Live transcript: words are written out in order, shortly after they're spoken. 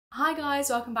Hi guys,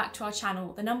 welcome back to our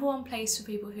channel, the #1 place for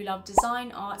people who love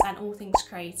design, art and all things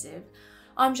creative.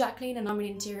 I'm Jacqueline and I'm an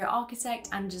interior architect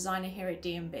and designer here at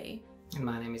D&B. And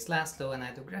my name is Laszlo and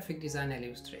I do graphic design and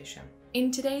illustration.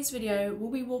 In today's video,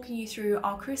 we'll be walking you through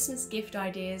our Christmas gift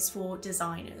ideas for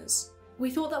designers. We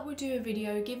thought that we'd do a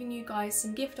video giving you guys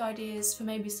some gift ideas for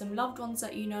maybe some loved ones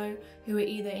that you know who are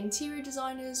either interior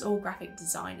designers or graphic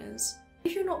designers.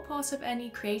 If you're not part of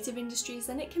any creative industries,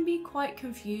 then it can be quite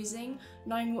confusing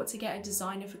knowing what to get a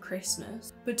designer for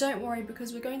Christmas. But don't worry,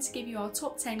 because we're going to give you our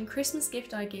top 10 Christmas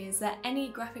gift ideas that any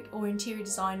graphic or interior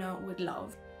designer would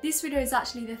love. This video is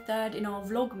actually the third in our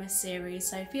vlogmas series,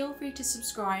 so feel free to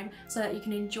subscribe so that you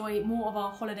can enjoy more of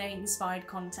our holiday inspired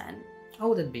content.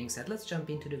 All that being said, let's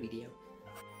jump into the video.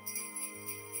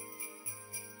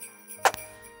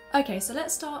 Okay, so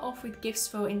let's start off with gifts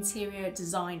for interior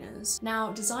designers.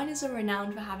 Now, designers are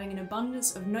renowned for having an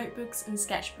abundance of notebooks and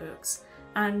sketchbooks,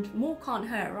 and more can't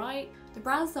hurt, right? The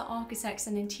brands that architects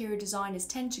and interior designers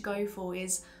tend to go for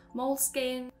is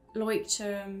Moleskine,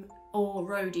 Leuchtturm or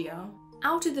Rhodia.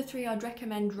 Out of the three, I'd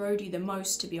recommend Rhodia the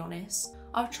most, to be honest.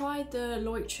 I've tried the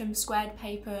Leuchtturm squared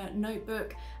paper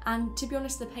notebook, and to be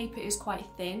honest, the paper is quite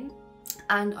thin,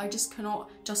 and I just cannot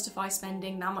justify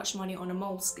spending that much money on a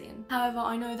Moleskine. However,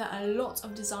 I know that a lot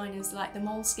of designers like the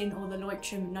Moleskine or the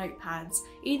Leuchtturm notepads,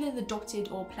 either the dotted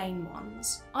or plain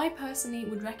ones. I personally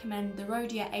would recommend the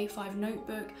Rhodia A5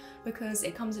 notebook because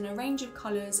it comes in a range of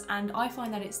colours and I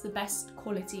find that it's the best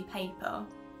quality paper.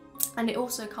 And it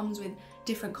also comes with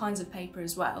different kinds of paper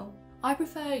as well. I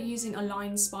prefer using a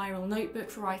line spiral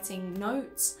notebook for writing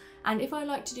notes, and if I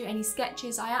like to do any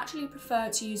sketches, I actually prefer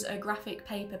to use a graphic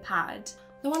paper pad.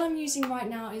 The one I'm using right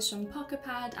now is from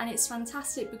Puckerpad, and it's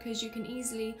fantastic because you can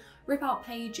easily rip out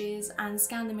pages and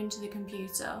scan them into the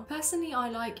computer. Personally, I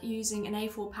like using an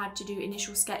A4 pad to do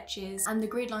initial sketches, and the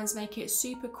grid lines make it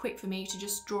super quick for me to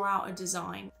just draw out a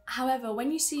design. However,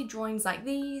 when you see drawings like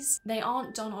these, they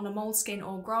aren't done on a Moleskine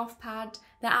or graph pad,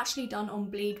 they're actually done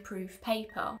on bleed-proof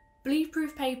paper.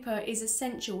 Bleed-proof paper is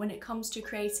essential when it comes to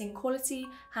creating quality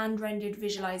hand-rendered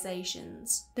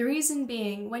visualizations. The reason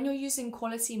being, when you're using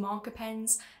quality marker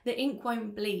pens, the ink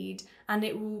won't bleed and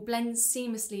it will blend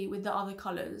seamlessly with the other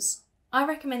colours. I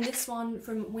recommend this one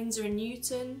from Winsor &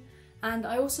 Newton, and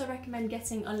I also recommend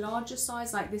getting a larger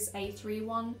size like this A3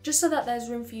 one, just so that there's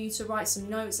room for you to write some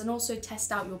notes and also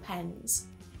test out your pens.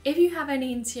 If you have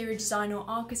any interior design or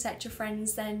architecture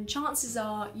friends, then chances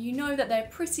are you know that they're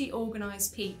pretty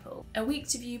organised people. A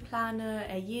week-to-view planner,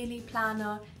 a yearly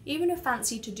planner, even a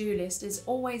fancy to-do list is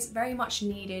always very much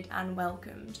needed and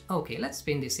welcomed. Okay, let's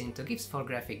spin this into gifts for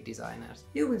graphic designers.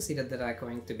 You will see that there are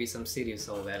going to be some serious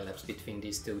overlaps between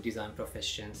these two design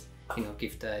professions,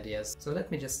 gift ideas. So let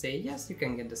me just say, yes, you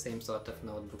can get the same sort of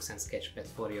notebooks and sketchpads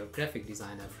for your graphic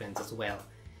designer friends as well.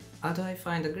 Although I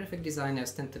find that graphic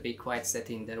designers tend to be quite set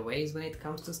in their ways when it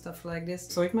comes to stuff like this,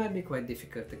 so it might be quite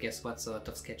difficult to guess what sort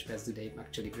of sketchpads do they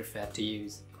actually prefer to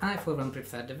use. I for one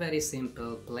prefer the very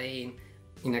simple, plain,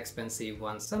 inexpensive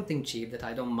ones, something cheap that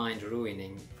I don't mind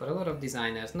ruining. For a lot of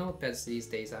designers, notepads these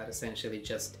days are essentially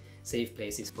just safe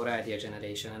places for idea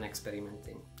generation and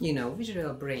experimenting.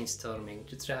 Visual brainstorming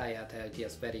to try out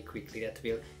ideas very quickly that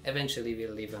will eventually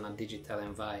live on a digital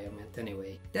environment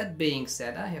anyway. That being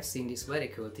said, I have seen this very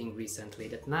cool thing recently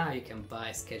that now you can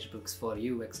buy sketchbooks for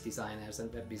UX designers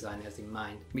and web designers in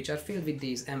mind, which are filled with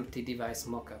these empty device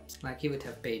mockups. Like you would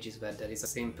have pages where there is a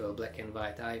simple black and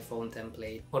white iPhone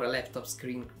template or a laptop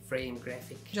screen frame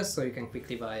graphic, just so you can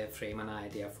quickly wireframe an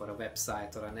idea for a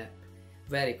website or an app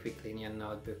very quickly in your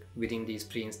notebook within these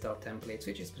pre-installed templates,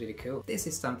 which is pretty cool. This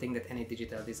is something that any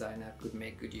digital designer could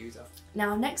make good use of.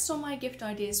 Now, next on my gift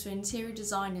ideas for interior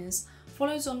designers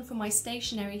follows on from my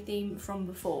stationery theme from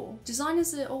before.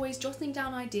 Designers are always jotting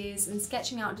down ideas and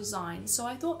sketching out designs, so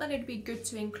I thought that it'd be good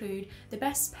to include the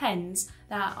best pens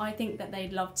that I think that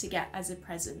they'd love to get as a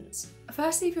present.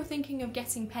 Firstly, if you're thinking of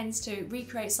getting pens to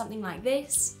recreate something like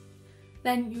this,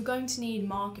 then you're going to need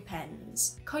marker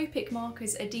pens. Copic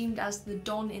markers are deemed as the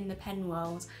Don in the pen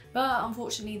world, but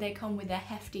unfortunately they come with a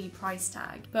hefty price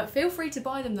tag. But feel free to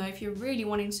buy them though if you're really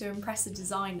wanting to impress a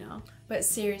designer. But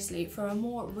seriously, for a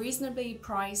more reasonably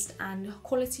priced and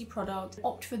quality product,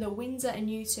 opt for the Winsor &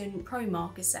 Newton Pro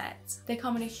Marker set. They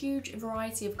come in a huge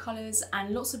variety of colours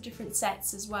and lots of different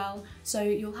sets as well, so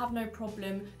you'll have no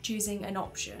problem choosing an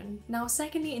option. Now,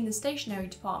 secondly, in the stationery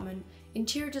department,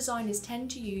 interior designers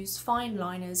tend to use fine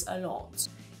liners a lot,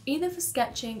 either for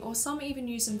sketching or some even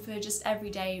use them for just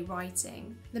everyday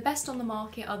writing. The best on the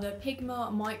market are the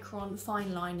Pigma Micron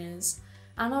fine liners,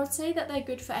 and I would say that they're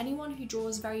good for anyone who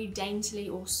draws very daintily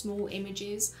or small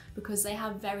images because they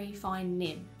have very fine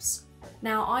nibs.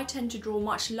 Now I tend to draw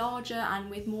much larger and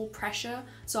with more pressure,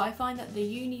 so I find that the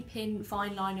uni pin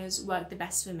fine liners work the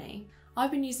best for me.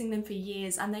 I've been using them for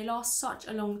years and they last such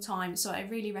a long time, so I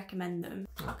really recommend them.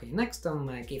 Okay, next on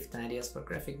my gift ideas for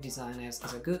graphic designers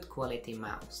is a good quality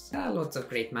mouse. There are lots of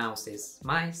great mouses.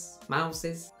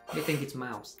 Mouses? You think it's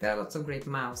mouse? There are lots of great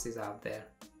mouses out there.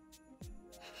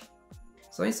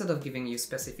 So instead of giving you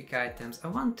specific items, I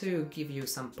want to give you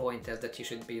some pointers that you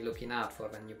should be looking out for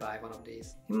when you buy one of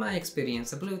these. In my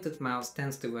experience, a Bluetooth mouse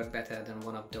tends to work better than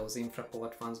one of those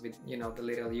infraport ones with, you know, the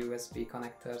little USB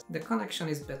connectors. The connection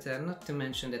is better, not to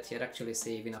mention that you're actually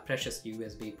saving a precious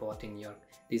USB port in your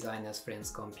designer's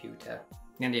friend's computer.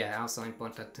 And yeah, also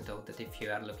important to note that if you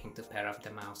are looking to pair up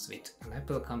the mouse with an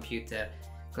Apple computer,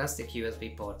 classic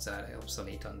USB ports are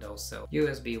obsolete on those, so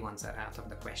USB ones are out of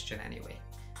the question anyway.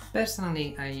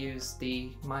 Personally, I use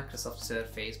the Microsoft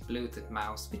Surface Bluetooth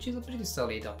mouse, which is a pretty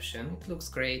solid option. It looks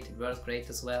great, it works great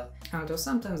as well. Although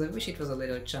sometimes I wish it was a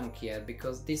little chunkier,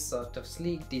 because this sort of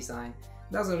sleek design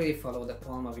doesn't really follow the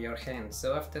palm of your hand,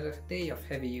 so after a day of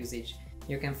heavy usage,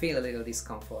 you can feel a little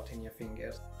discomfort in your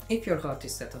fingers. If your heart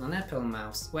is set on an Apple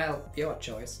mouse, well, your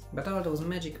choice. But all those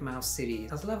Magic Mouse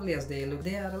series, as lovely as they look,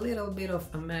 they are a little bit of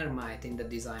a Marmite in the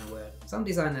design world. Some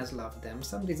designers love them,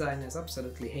 some designers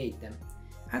absolutely hate them.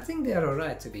 I think they are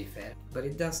alright, to be fair, but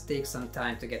it does take some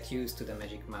time to get used to the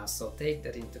Magic Mouse, so take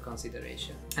that into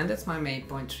consideration. And that's my main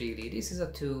point really. This is a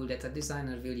tool that a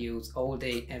designer will use all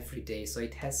day, every day, so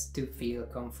it has to feel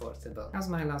comfortable. As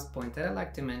my last point, I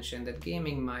like to mention that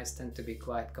gaming mice tend to be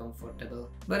quite comfortable.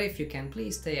 But if you can,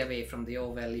 please stay away from the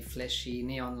overly fleshy,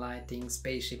 neon lighting,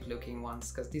 spaceship looking ones,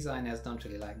 because designers don't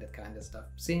really like that kind of stuff.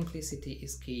 Simplicity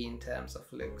is key in terms of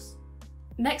looks.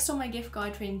 Next on my gift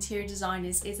guide for interior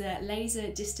designers is a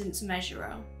laser distance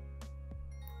measurer.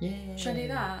 Yeah. Should I do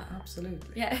that? Absolutely.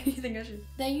 Yeah, you think I should?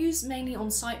 They're used mainly on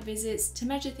site visits to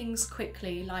measure things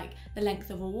quickly, like the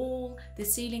length of a wall, the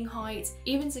ceiling height,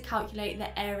 even to calculate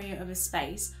the area of a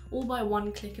space, all by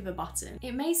one click of a button.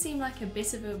 It may seem like a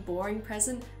bit of a boring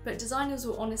present, but designers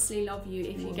will honestly love you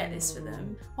if you get this for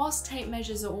them. Whilst tape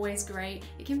measures are always great,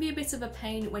 it can be a bit of a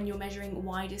pain when you're measuring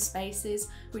wider spaces,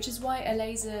 which is why a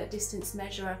laser distance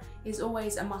measurer is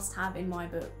always a must-have in my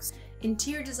books.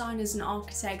 Interior designers and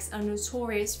architects are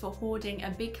notorious for hoarding a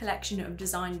big collection of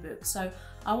design books, so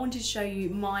I wanted to show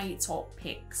you my top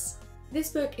picks.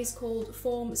 This book is called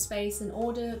Form, Space and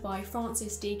Order by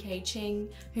Francis D.K. Ching,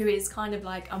 who is kind of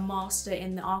like a master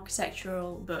in the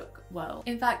architectural book world.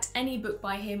 In fact, any book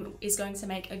by him is going to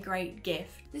make a great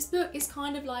gift. This book is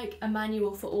kind of like a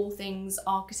manual for all things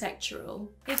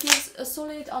architectural. It gives a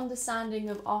solid understanding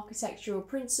of architectural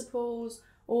principles,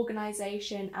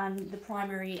 organisation and the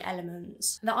primary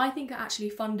elements that I think are actually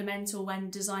fundamental when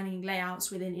designing layouts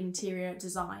within interior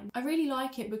design. I really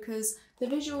like it because the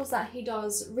visuals that he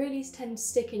does really tend to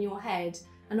stick in your head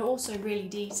and are also really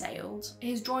detailed.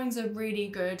 His drawings are really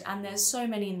good and there's so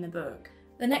many in the book.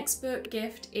 The next book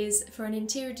gift is for an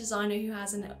interior designer who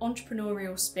has an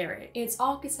entrepreneurial spirit. It's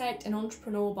Architect and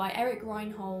Entrepreneur by Eric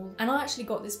Reinhold, and I actually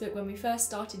got this book when we first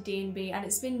started D&B and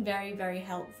it's been very, very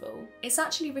helpful. It's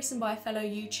actually written by a fellow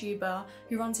YouTuber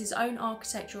who runs his own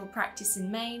architectural practice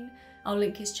in Maine. I'll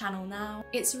link his channel now.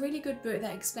 It's a really good book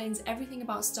that explains everything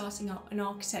about starting up an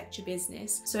architecture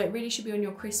business, so it really should be on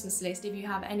your Christmas list if you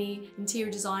have any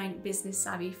interior design business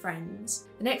savvy friends.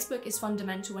 The next book is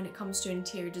fundamental when it comes to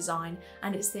interior design,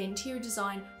 and it's the Interior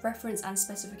Design Reference and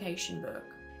Specification book.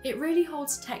 It really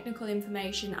holds technical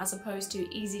information as opposed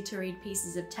to easy to read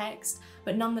pieces of text,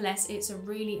 but nonetheless it's a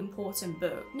really important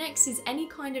book. Next is Any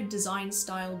Kind of Design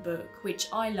Style book, which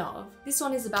I love. This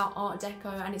one is about Art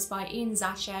Deco and it's by Ian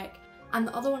Zaschek. And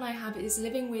the other one I have is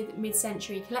Living with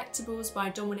Mid-Century Collectibles by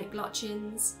Dominic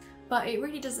Lutchins. But it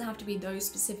really doesn't have to be those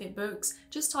specific books.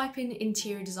 Just type in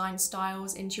interior design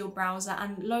styles into your browser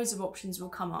and loads of options will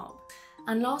come up.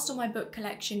 And last on my book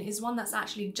collection is one that's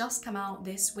actually just come out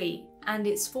this week, and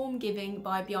it's Form Giving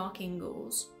by Bjarke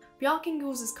Ingels. Bjarke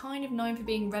Ingels is kind of known for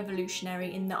being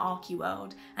revolutionary in the archi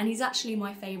world, and he's actually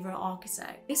my favourite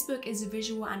architect. This book is a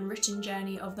visual and written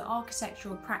journey of the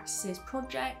architectural practices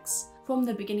projects, from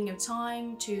the beginning of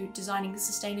time to designing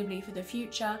sustainably for the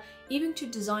future, even to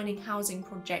designing housing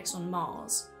projects on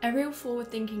Mars. A real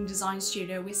forward-thinking design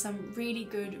studio with some really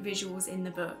good visuals in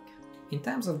the book. In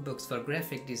terms of books for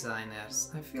graphic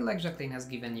designers, I feel like Jacqueline has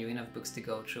given you enough books to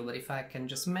go through, but if I can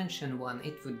just mention one,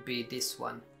 it would be this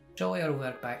one. Show Your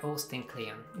Work by Austin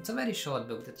Kleon. It's a very short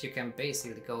book that you can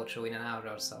basically go through in an hour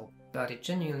or so. but it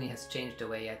genuinely has changed the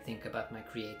way I think about my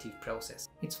creative process.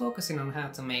 It's focusing on how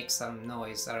to make some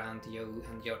noise around you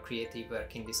and your creative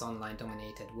work in this online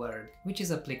dominated world, which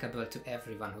is applicable to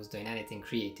everyone who's doing anything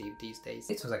creative these days.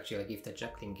 This was actually a gift that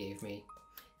Jacqueline gave me,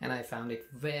 and I found it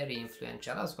very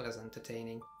influential as well as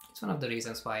entertaining. It's one of the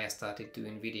reasons why I started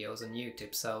doing videos on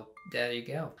YouTube, so there you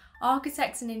go.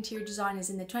 Architects and interior designers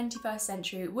in the 21st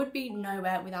century would be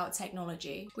nowhere without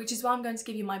technology, which is why I'm going to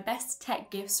give you my best tech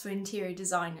gifts for interior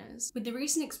designers. With the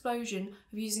recent explosion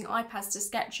of using iPads to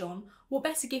sketch on, what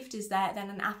better gift is there than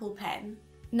an Apple Pen?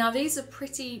 Now these are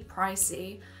pretty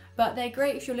pricey, but they're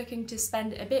great if you're looking to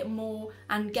spend a bit more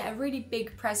and get a really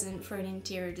big present for an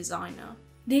interior designer.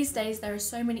 These days there are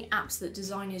so many apps that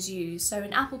designers use, so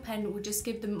an Apple Pen will just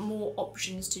give them more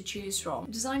options to choose from.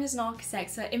 Designers and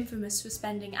architects are infamous for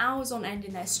spending hours on end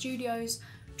in their studios,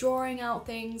 drawing out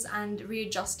things and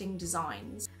readjusting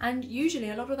designs. And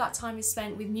usually a lot of that time is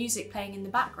spent with music playing in the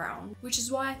background, which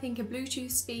is why I think a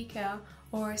Bluetooth speaker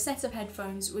or a set of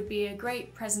headphones would be a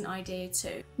great present idea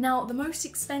too. Now, the most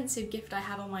expensive gift I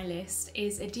have on my list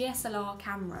is a DSLR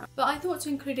camera, but I thought to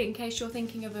include it in case you're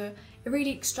thinking of a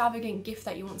really extravagant gift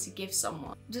that you want to give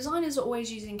someone. Designers are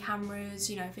always using cameras,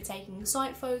 you know, for taking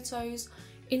site photos,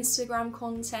 Instagram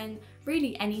content,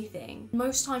 really anything.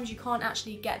 Most times you can't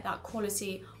actually get that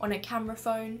quality on a camera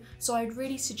phone, so I'd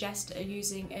really suggest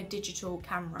using a digital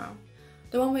camera.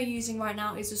 The one we're using right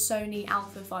now is a Sony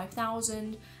Alpha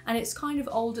 5000, and it's kind of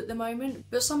old at the moment,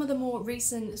 but some of the more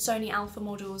recent Sony Alpha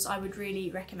models I would really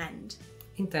recommend.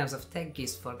 In terms of tech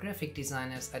gifts for graphic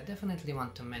designers, I definitely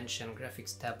want to mention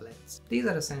graphics tablets. These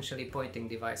are essentially pointing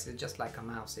devices just like a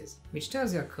mouse is, which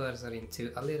turns your cursor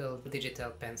into a little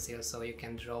digital pencil so you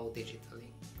can draw digitally.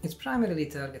 It's primarily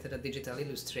targeted at digital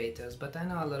illustrators, but I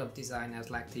know a lot of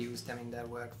designers like to use them in their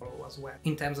workflow as well.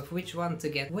 In terms of which one to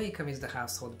get, Wacom is the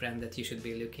household brand that you should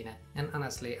be looking at, and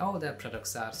honestly all their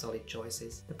products are solid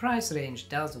choices. The price range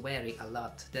does vary a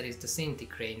lot. There is the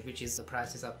Cintiq range, which is the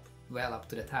prices up well up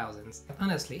to the thousands. But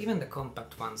honestly, even the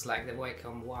compact ones like the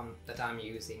Wacom one that I'm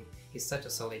using is such a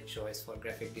solid choice for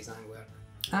graphic design work.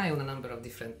 I own a number of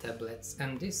different tablets,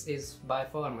 and this is by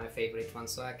far my favorite one,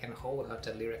 so I can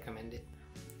wholeheartedly recommend it.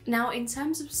 Now, in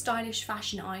terms of stylish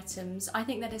fashion items, I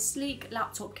think that a sleek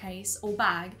laptop case or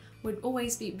bag would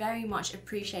always be very much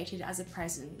appreciated as a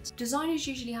present. Designers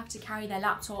usually have to carry their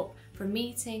laptop from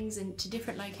meetings and to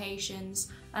different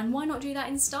locations, and why not do that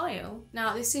in style?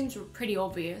 Now, this seems pretty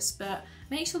obvious, but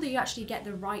make sure that you actually get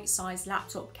the right size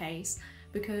laptop case,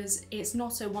 because it's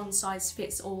not a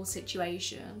one-size-fits-all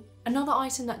situation. Another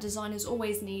item that designers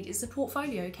always need is the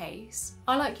portfolio case.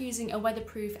 I like using a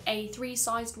weatherproof A3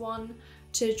 sized one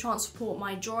to transport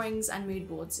my drawings and mood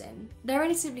boards in. They're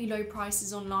relatively low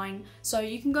prices online, so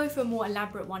you can go for a more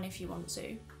elaborate one if you want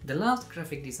to. The last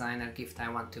graphic designer gift I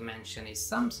want to mention is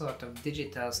some sort of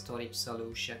digital storage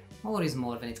solution. More is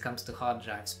more when it comes to hard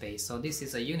drive space, so this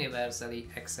is a universally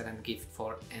excellent gift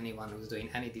for anyone who's doing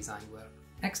any design work.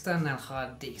 External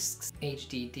hard disks,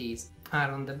 HDDs,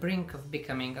 are on the brink of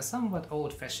becoming a somewhat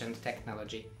old-fashioned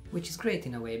technology, which is great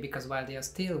in a way because while they are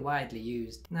still widely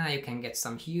used, now you can get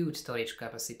some huge storage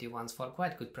capacity ones for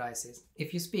quite good prices.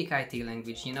 If you speak IT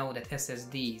language, you know that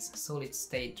SSDs,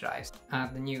 solid-state drives, are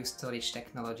the new storage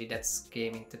technology that's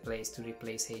came into place to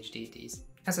replace HDDs.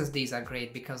 SSDs are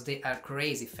great because they are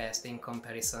crazy fast in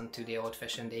comparison to the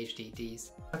old-fashioned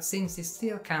HDDs, but since it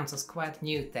still counts as quite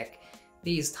new tech,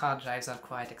 these hard drives are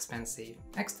quite expensive.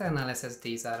 External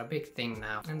SSDs are a big thing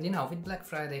now, and you know, with Black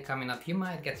Friday coming up you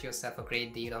might get yourself a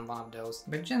great deal on one of those,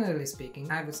 but generally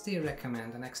speaking I would still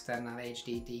recommend an external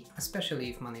HDD, especially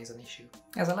if money is an issue.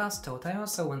 As a last thought, I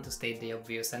also want to state the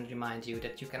obvious and remind you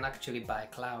that you can actually buy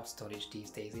cloud storage these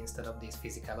days instead of these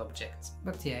physical objects.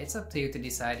 But yeah, it's up to you to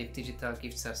decide if digital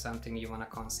gifts are something you want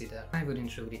to consider. I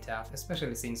wouldn't rule it out,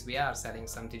 especially since we are selling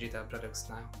some digital products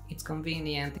now. It's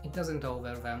convenient, it doesn't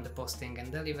overwhelm the posting and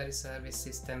delivery service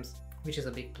systems, which is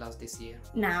a big plus this year.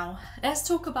 Now, let's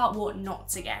talk about what not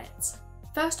to get.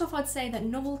 First off, I'd say that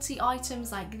novelty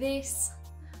items like this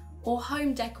or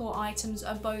home decor items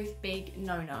are both big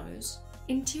no-nos.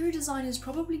 Interior designers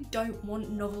probably don't want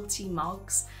novelty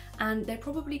mugs, and they're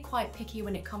probably quite picky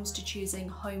when it comes to choosing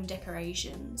home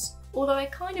decorations. Although I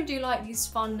kind of do like these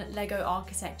fun Lego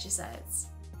architecture sets.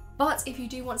 But if you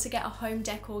do want to get a home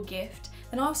decor gift,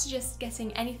 then I would suggest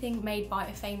getting anything made by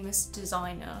a famous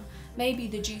designer. Maybe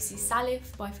the Juicy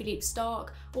Salif by Philippe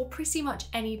Starck, or pretty much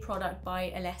any product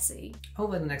by Alessi.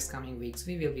 Over the next coming weeks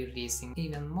we will be releasing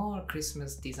even more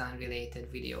Christmas design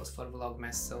related videos for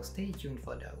Vlogmas, so stay tuned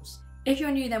for those. If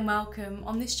you're new, then welcome.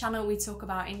 On this channel we talk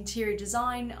about interior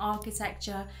design,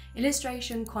 architecture,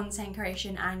 illustration, content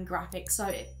creation and graphics, so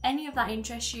if any of that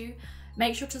interests you,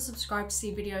 Make sure to subscribe to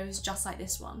see videos just like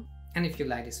this one. And if you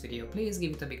like this video, please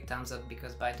give it a big thumbs up,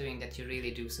 because by doing that you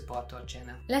really do support our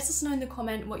channel. Let us know in the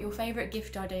comment what your favourite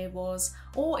gift idea was,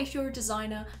 or if you're a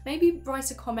designer, maybe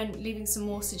write a comment leaving some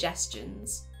more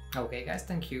suggestions. Okay guys,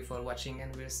 thank you for watching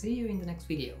and we'll see you in the next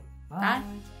video. Bye.